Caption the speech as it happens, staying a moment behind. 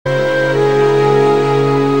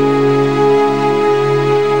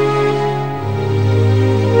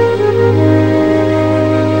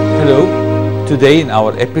Today in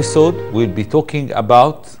our episode, we'll be talking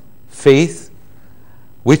about faith,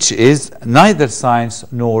 which is neither science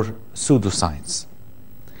nor pseudoscience.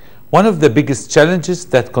 One of the biggest challenges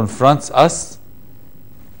that confronts us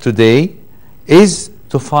today is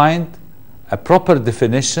to find a proper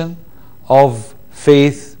definition of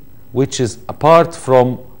faith which is apart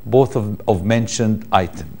from both of mentioned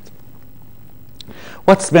items.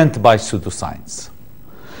 What's meant by pseudoscience?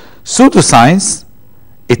 Pseudoscience,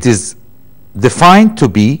 it is defined to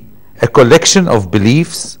be a collection of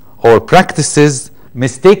beliefs or practices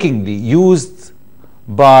mistakenly used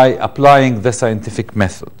by applying the scientific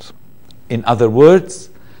method. In other words,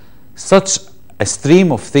 such a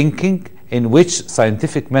stream of thinking in which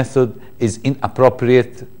scientific method is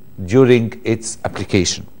inappropriate during its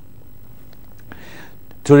application.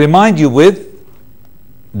 To remind you with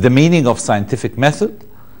the meaning of scientific method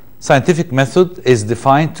is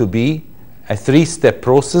defined to be a three-step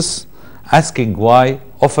process: asking why,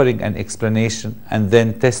 offering an explanation, and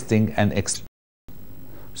then testing and explanation.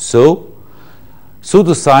 So,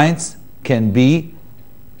 pseudoscience can be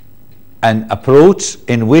an approach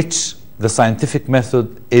in which the scientific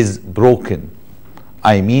method is broken.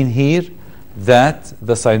 I mean here that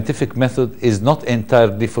the scientific method is not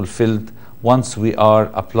entirely fulfilled once we are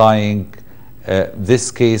applying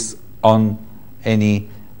this case on any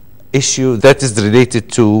issue that is related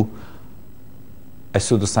to a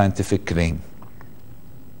pseudoscientific claim.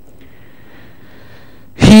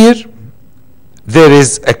 Here, there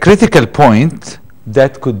is a critical point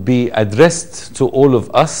that could be addressed to all of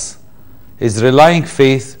us, is relying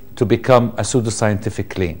faith to become a pseudoscientific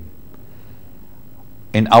claim.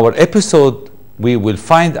 In our episode, we will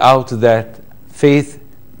find out that faith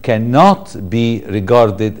cannot be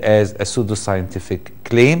regarded as a pseudoscientific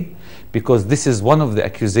claim, because this is one of the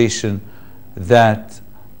accusations that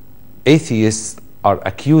atheists are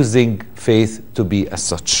accusing faith to be as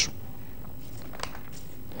such.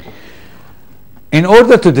 In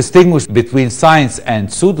order to distinguish between science and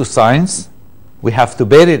pseudoscience, we have to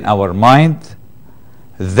bear in our mind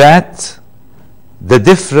that the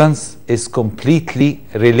difference is completely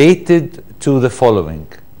related to the following: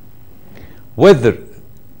 whether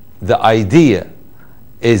the idea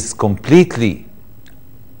is completely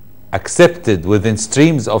accepted within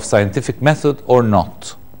streams of scientific method or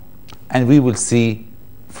not. And we will see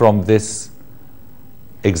from this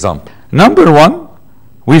example. Number one,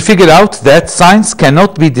 we figure out that science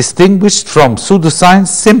cannot be distinguished from pseudoscience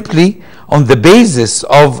simply on the basis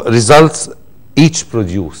of results each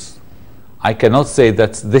produce. I cannot say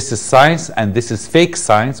that this is science and this is fake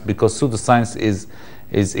science, because pseudoscience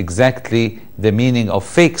is exactly the meaning of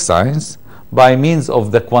fake science, by means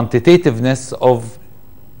of the quantitativeness of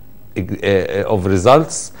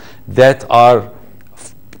results that are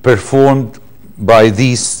performed by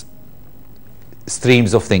these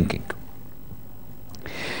streams of thinking.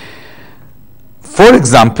 For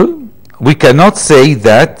example, we cannot say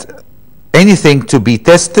that anything to be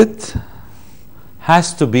tested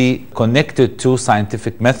has to be connected to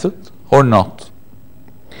scientific method or not.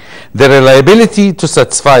 The reliability to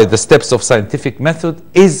satisfy the steps of scientific method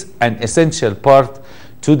is an essential part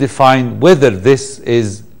to define whether this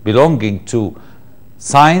is belonging to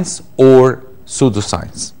science or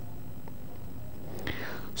pseudoscience.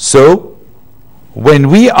 So, when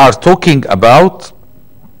we are talking about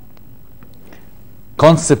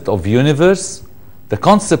concept of universe, the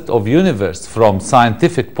concept of universe from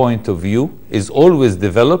scientific point of view is always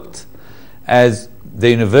developed as the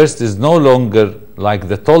universe is no longer like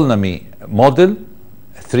the Ptolemy model,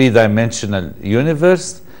 a three-dimensional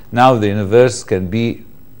universe. Now the universe can be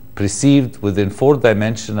perceived within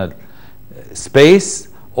four-dimensional space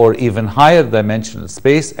or even higher dimensional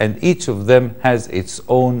space, and each of them has its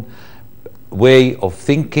own way of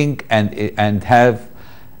thinking and have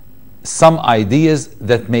some ideas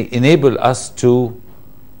that may enable us to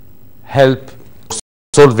help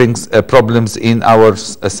solving problems in our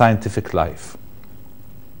scientific life.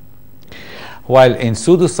 While in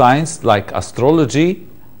pseudoscience, like astrology,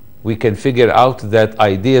 we can figure out that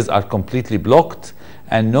ideas are completely blocked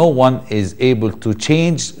and no one is able to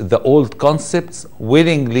change the old concepts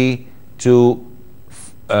willingly to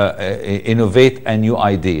innovate a new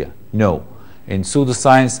idea. No. In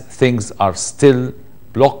pseudoscience, things are still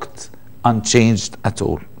blocked, unchanged at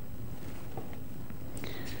all.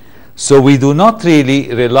 So we do not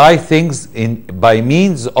really rely things by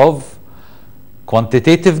means of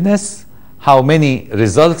quantitativeness, how many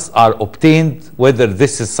results are obtained, whether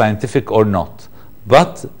this is scientific or not.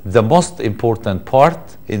 But the most important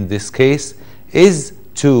part in this case is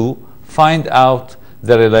to find out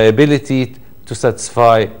the reliability to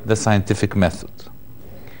satisfy the scientific method.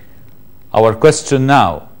 Our question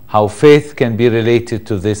now, how faith can be related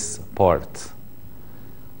to this part.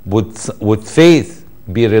 Would faith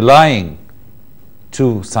be relying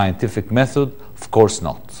to scientific method? Of course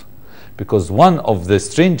not. Because one of the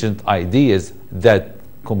stringent ideas that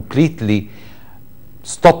completely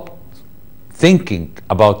stopped thinking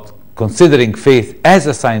about considering faith as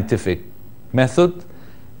a scientific method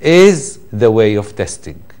is the way of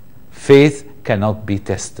testing. Faith cannot be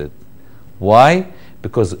tested. Why?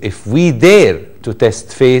 Because if we dare to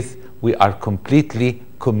test faith, we are completely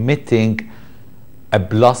committing a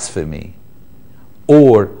blasphemy,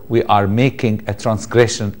 or we are making a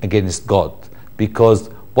transgression against God, because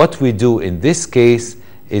what we do in this case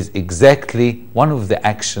is exactly one of the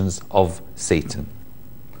actions of Satan.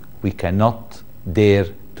 We cannot dare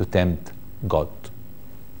to tempt God.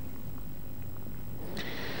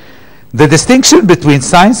 The distinction between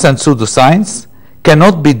science and pseudoscience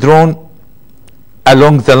cannot be drawn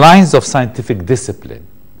along the lines of scientific discipline.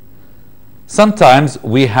 Sometimes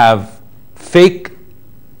we have fake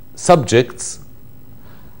subjects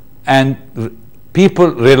and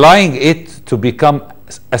people relying it to become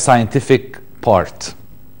a scientific part.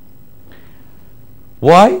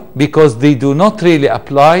 Why? Because they do not really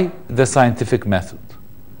apply the scientific method.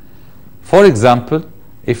 For example,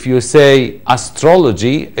 if you say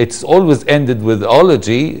astrology, it's always ended with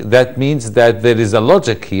ology. That means that there is a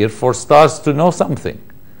logic here for stars to know something.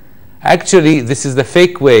 Actually, this is the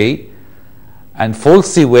fake way and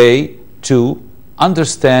falsy way to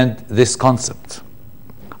understand this concept.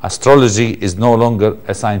 Astrology is no longer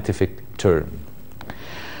a scientific term.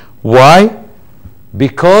 Why?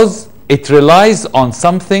 Because it relies on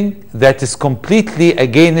something that is completely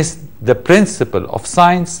against the principle of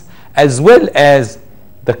science as well as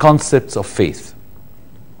the concepts of faith.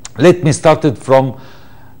 Let me start it from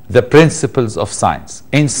the principles of science.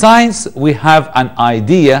 In science, we have an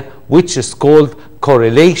idea which is called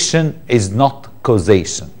correlation is not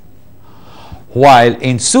causation. While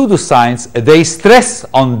in pseudoscience, they stress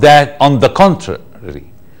on that, on the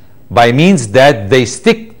contrary, by means that they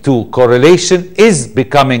stick to correlation is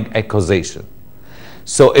becoming a causation.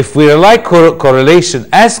 So if we rely correlation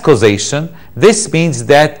as causation, this means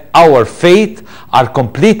that our fate are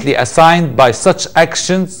completely assigned by such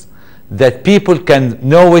actions that people can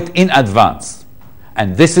know it in advance.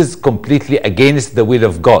 And this is completely against the will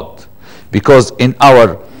of God. Because in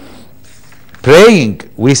our praying,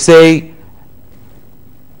 we say,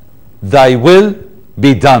 thy will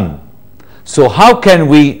be done. So how can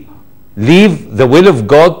we leave the will of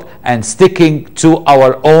God and sticking to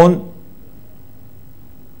our own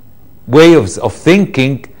way of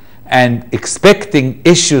thinking and expecting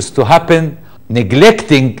issues to happen,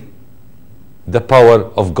 neglecting the power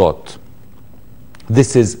of God?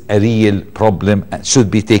 This is a real problem and should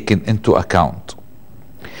be taken into account.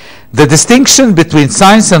 The distinction between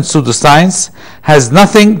science and pseudoscience has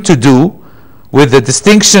nothing to do with the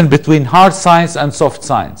distinction between hard science and soft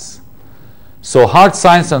science. So hard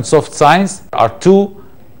science and soft science are two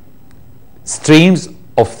streams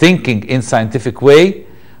of thinking in scientific way.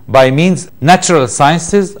 By means, natural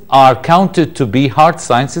sciences are counted to be hard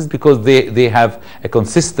sciences because they have a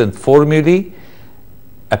consistent formulae,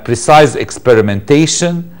 a precise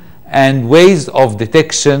experimentation, and ways of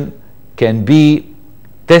detection can be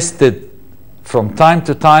tested from time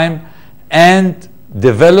to time and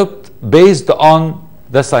developed based on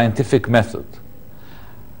the scientific method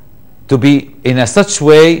to be in a such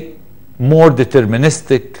way more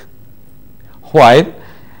deterministic, while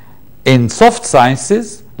in soft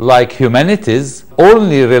sciences like humanities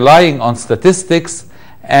only relying on statistics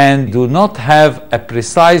and do not have a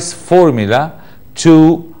precise formula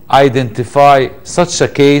to identify such a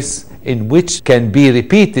case in which can be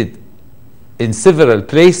repeated in several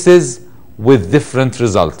places with different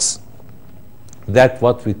results. That's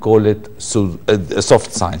what we call it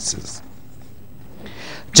soft sciences.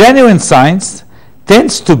 Genuine science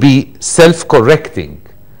tends to be self-correcting,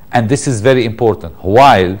 and this is very important,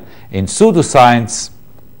 while in pseudoscience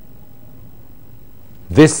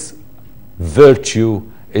this virtue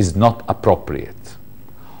is not appropriate,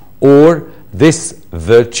 or this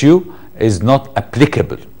virtue is not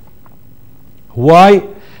applicable. Why?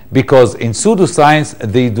 Because in pseudoscience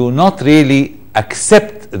they do not really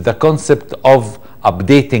accept the concept of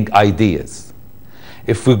updating ideas.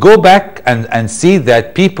 If we go back and see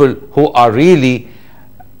that people who are really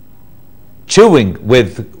chewing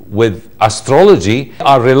with astrology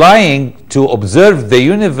are relying to observe the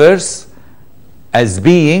universe as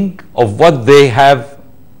being of what they have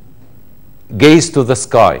gazed to the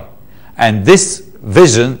sky. And this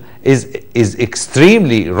vision is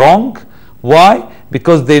extremely wrong. Why?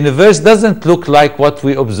 Because the universe doesn't look like what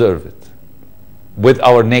we observe it. with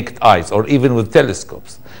our naked eyes or even with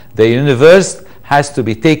telescopes. The universe has to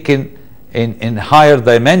be taken in higher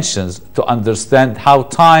dimensions to understand how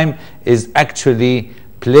time is actually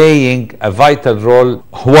playing a vital role,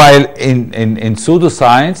 while in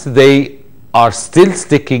pseudoscience they are still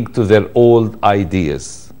sticking to their old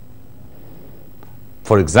ideas.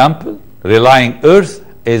 For example, relying Earth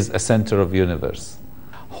is a center of universe,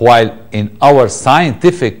 while in our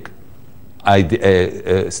scientific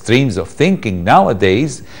streams of thinking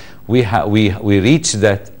nowadays we reach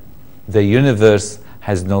that the universe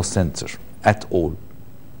has no center at all.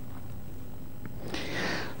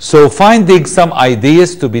 So finding some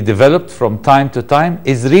ideas to be developed from time to time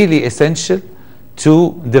is really essential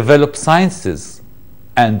to develop sciences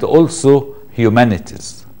and also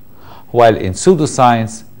humanities, while in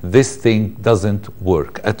pseudoscience this thing doesn't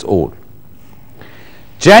work at all.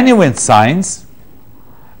 Genuine science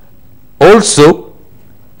also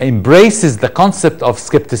embraces the concept of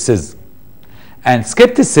skepticism, and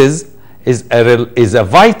skepticism is a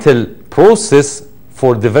vital process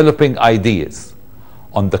for developing ideas.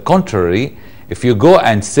 On the contrary, if you go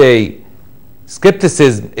and say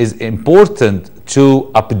skepticism is important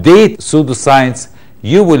to update pseudoscience,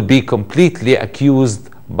 you will be completely accused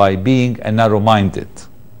by being a narrow-minded.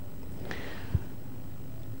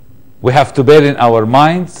 We have to bear in our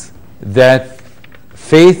minds that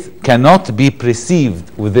faith cannot be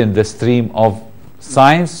perceived within the stream of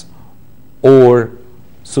science or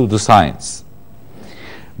pseudoscience.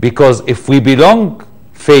 Because if we belong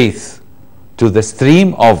faith to the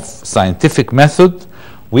stream of scientific method,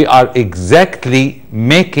 we are exactly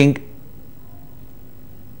making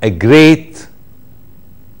a great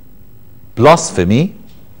blasphemy,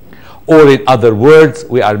 or in other words,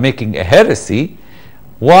 we are making a heresy.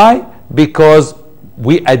 Why? Because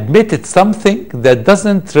we admitted something that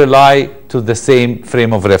doesn't rely to the same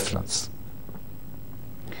frame of reference.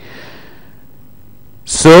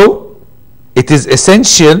 So it is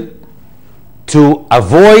essential to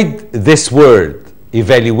avoid this word,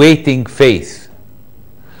 evaluating faith.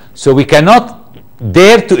 So we cannot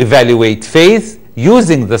dare to evaluate faith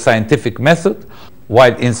using the scientific method,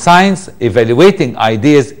 while in science, evaluating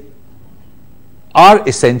ideas are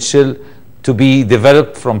essential to be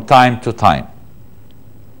developed from time to time.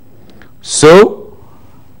 So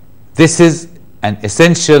this is an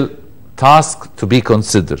essential task to be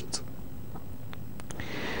considered.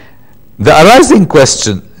 The arising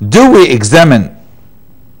question, do we examine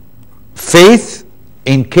faith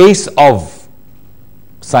in case of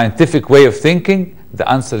scientific way of thinking? The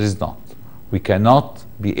answer is not. We cannot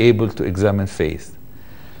be able to examine faith.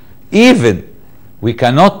 Even we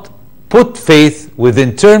cannot put faith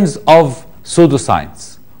within terms of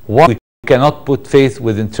pseudoscience. Why we cannot put faith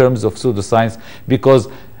within terms of pseudoscience? Because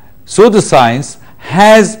pseudoscience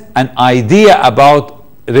has an idea about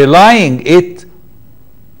relying it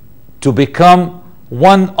to become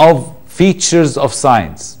one of features of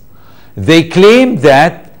science. They claim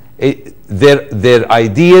that their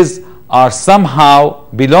ideas are somehow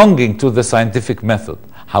belonging to the scientific method.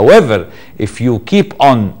 However, if you keep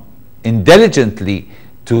on intelligently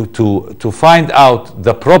to find out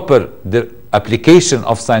the proper application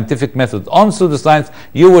of scientific method on pseudoscience,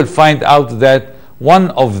 you will find out that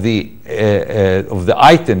one of the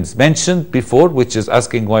items mentioned before, which is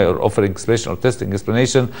asking why or offering explanation or testing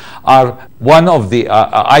explanation, are one of the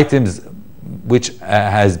items which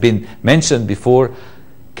has been mentioned before,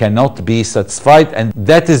 cannot be satisfied, and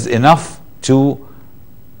that is enough to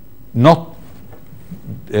not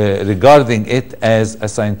regarding it as a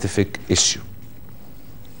scientific issue.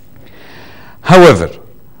 However,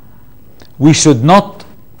 we should not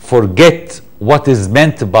forget what is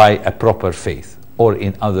meant by a proper faith, or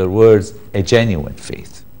in other words, a genuine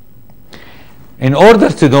faith. In order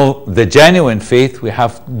to know the genuine faith, we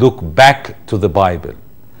have to look back to the Bible,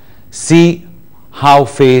 see how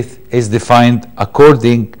faith is defined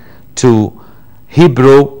according to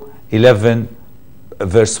Hebrew 11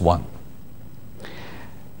 verse 1.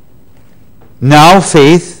 Now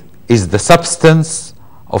faith is the substance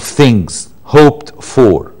of things hoped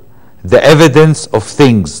for, the evidence of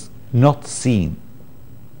things not seen.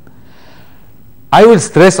 I will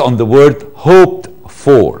stress on the word hoped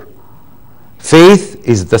for. Faith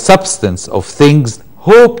is the substance of things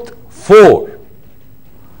hoped for.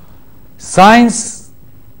 Science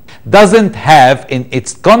doesn't have in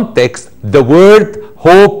its context the word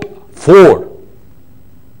hope for,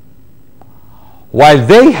 while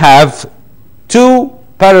they have two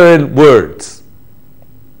parallel words,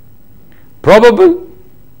 probable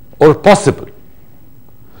or possible.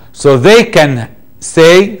 So they can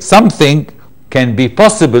say something can be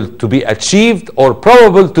possible to be achieved or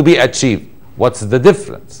probable to be achieved What's the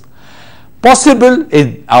difference? Possible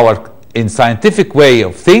in scientific way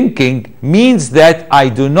of thinking means that I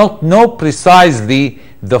do not know precisely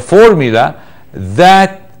the formula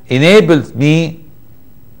that enables me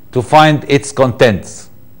to find its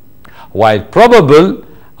contents. While probable,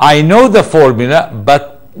 I know the formula,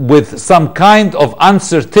 but with some kind of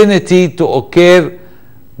uncertainty to occur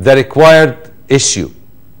the required issue.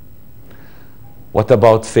 What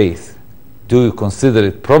about faith? Do you consider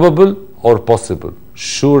it probable or possible?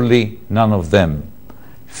 Surely none of them.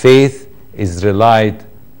 Faith is relied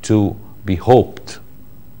to be hoped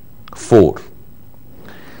for.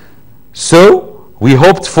 So we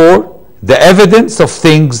hoped for the evidence of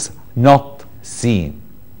things not seen.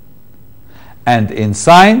 And in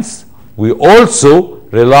science, we also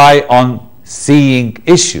rely on seeing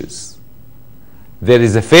issues. There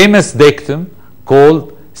is a famous dictum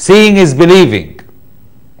called seeing is believing.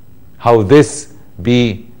 How this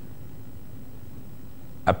be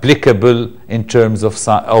applicable in terms of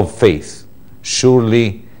faith?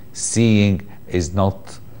 Surely seeing is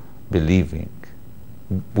not believing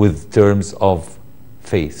with terms of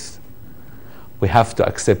faith. We have to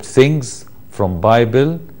accept things from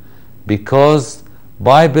Bible because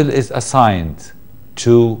Bible is assigned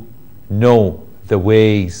to know the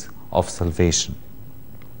ways of salvation.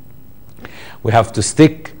 We have to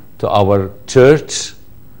stick to our church.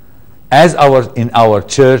 As in our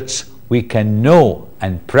church, we can know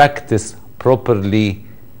and practice properly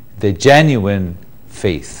the genuine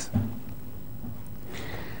faith.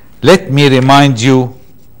 Let me remind you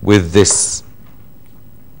with this.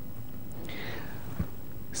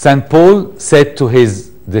 St. Paul said to his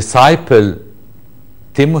disciple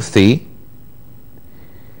Timothy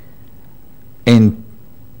in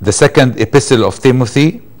the second epistle of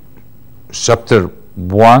Timothy, chapter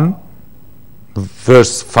 1,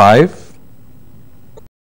 verse 5,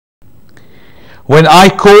 when I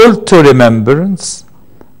call to remembrance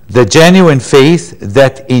the genuine faith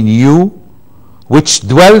that in you, which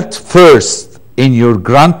dwelt first in your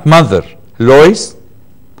grandmother Lois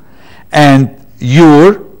and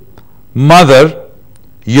your mother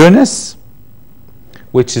Eunice,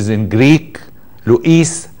 which is in Greek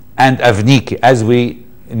Louis and Avniki, as we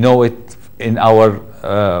know it in our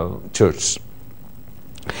church.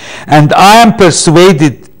 And I am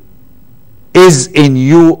persuaded is in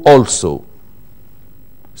you also.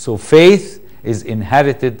 So faith is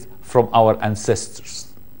inherited from our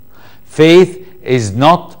ancestors. Faith is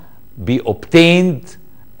not be obtained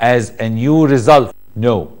as a new result.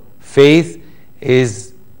 No, faith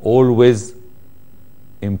is always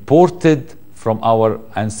imported from our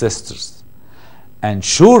ancestors. And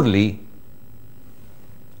surely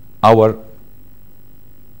our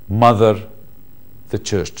mother, the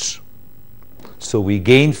church. So we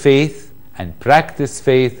gain faith and practice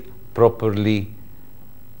faith properly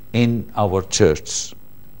in our church.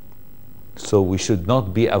 So we should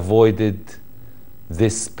not be avoided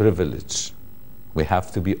this privilege. We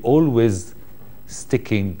have to be always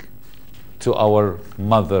sticking to our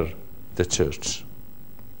mother, the church.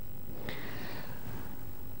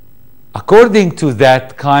 According to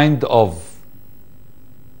that kind of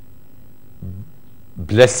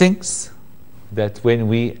blessings, that when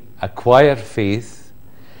we acquire faith,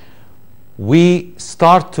 we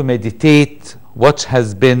start to meditate what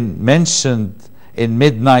has been mentioned in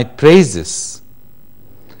midnight praises,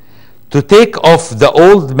 to take off the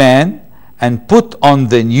old man and put on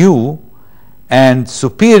the new and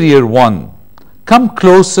superior one. Come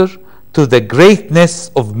closer to the greatness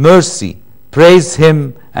of mercy, praise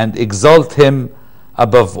him and exalt him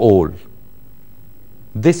above all.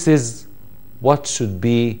 This is what should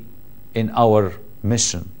be in our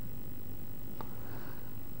mission.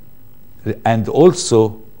 And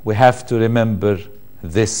also we have to remember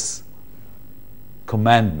this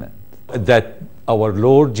commandment that our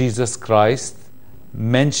Lord Jesus Christ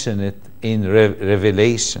mentioned it in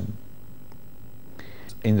Revelation.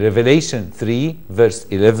 In Revelation 3 verse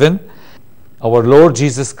 11, our Lord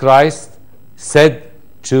Jesus Christ said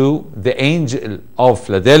to the angel of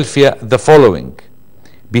Philadelphia the following: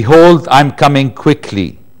 Behold, I'm coming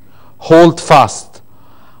quickly. Hold fast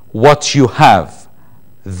what you have,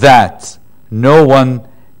 that no one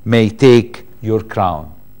may take your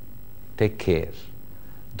crown. Take care.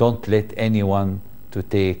 Don't let anyone to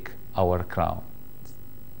take our crown.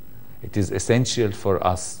 It is essential for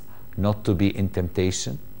us not to be in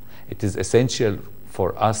temptation. It is essential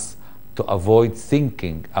for us to avoid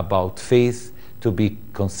thinking about faith to be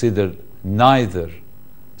considered neither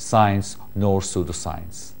science nor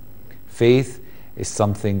pseudoscience. Faith is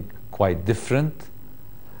something quite different,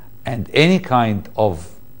 and any kind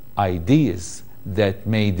of ideas that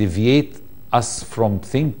may deviate us from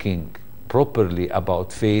thinking properly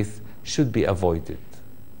about faith should be avoided.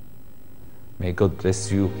 May God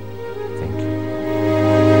bless you.